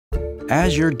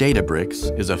Azure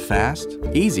Databricks is a fast,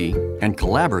 easy, and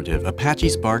collaborative Apache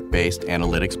Spark-based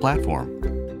analytics platform.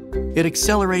 It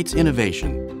accelerates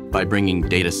innovation by bringing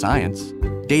data science,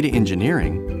 data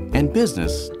engineering, and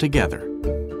business together,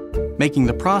 making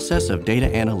the process of data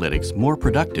analytics more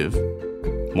productive,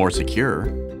 more secure,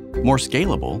 more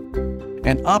scalable,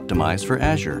 and optimized for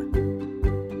Azure.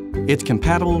 It's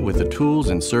compatible with the tools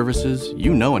and services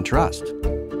you know and trust,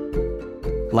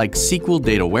 like SQL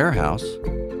Data Warehouse,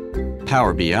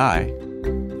 Power BI,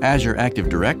 Azure Active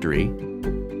Directory,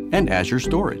 and Azure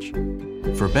Storage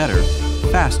for better,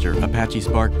 faster Apache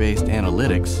Spark-based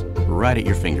analytics right at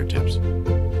your fingertips.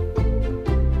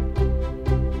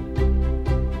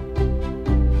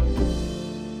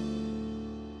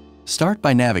 Start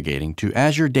by navigating to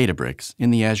Azure Databricks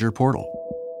in the Azure portal.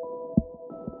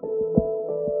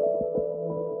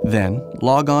 Then,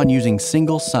 log on using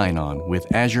single sign-on with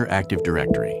Azure Active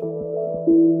Directory.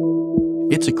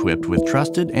 It's equipped with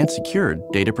trusted and secured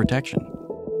data protection.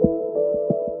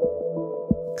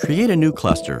 Create a new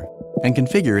cluster and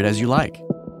configure it as you like.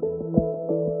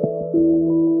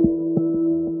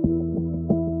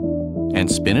 And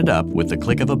spin it up with the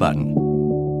click of a button.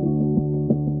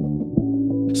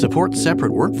 Support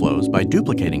separate workflows by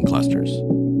duplicating clusters.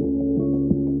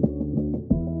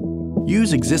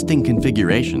 Use existing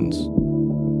configurations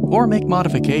or make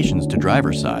modifications to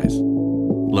driver size,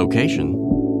 location,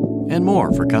 and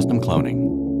more for custom cloning.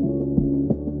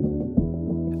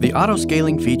 The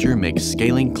auto-scaling feature makes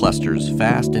scaling clusters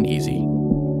fast and easy.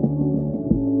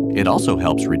 It also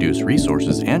helps reduce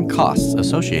resources and costs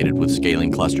associated with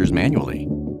scaling clusters manually.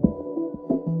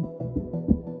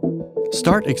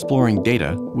 Start exploring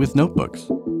data with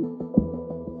notebooks.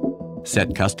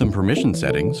 Set custom permission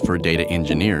settings for data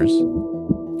engineers,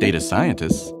 data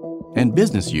scientists, and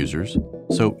business users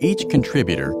so each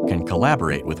contributor can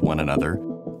collaborate with one another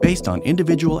based on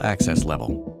individual access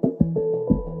level.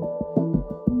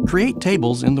 Create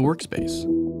tables in the workspace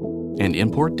and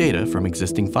import data from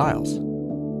existing files.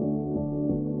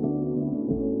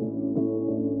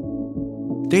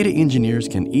 Data engineers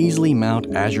can easily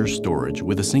mount Azure Storage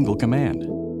with a single command.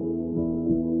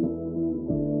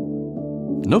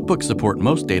 Notebooks support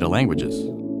most data languages,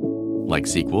 like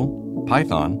SQL,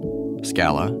 Python,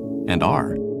 Scala, and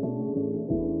R.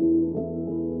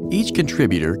 Each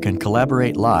contributor can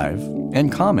collaborate live and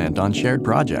comment on shared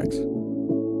projects.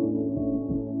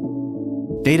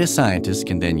 Data scientists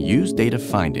can then use data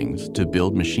findings to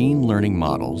build machine learning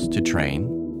models to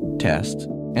train, test,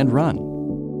 and run.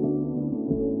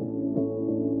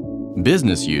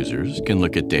 Business users can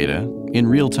look at data in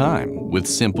real time with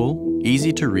simple,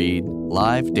 easy-to-read,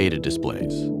 live data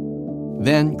displays.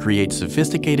 Then create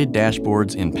sophisticated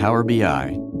dashboards in Power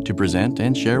BI to present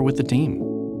and share with the team.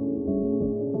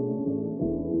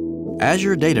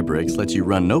 Azure Databricks lets you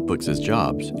run notebooks as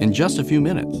jobs in just a few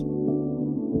minutes.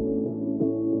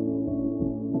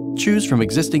 Choose from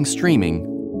existing streaming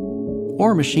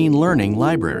or machine learning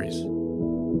libraries.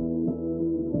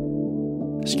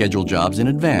 Schedule jobs in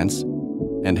advance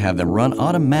and have them run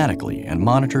automatically and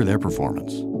monitor their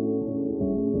performance.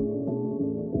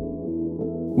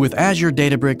 With Azure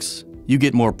Databricks, you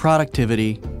get more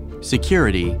productivity,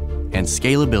 security, and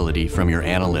scalability from your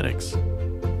analytics.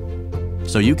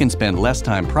 So you can spend less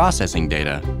time processing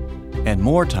data and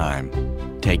more time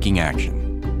taking action.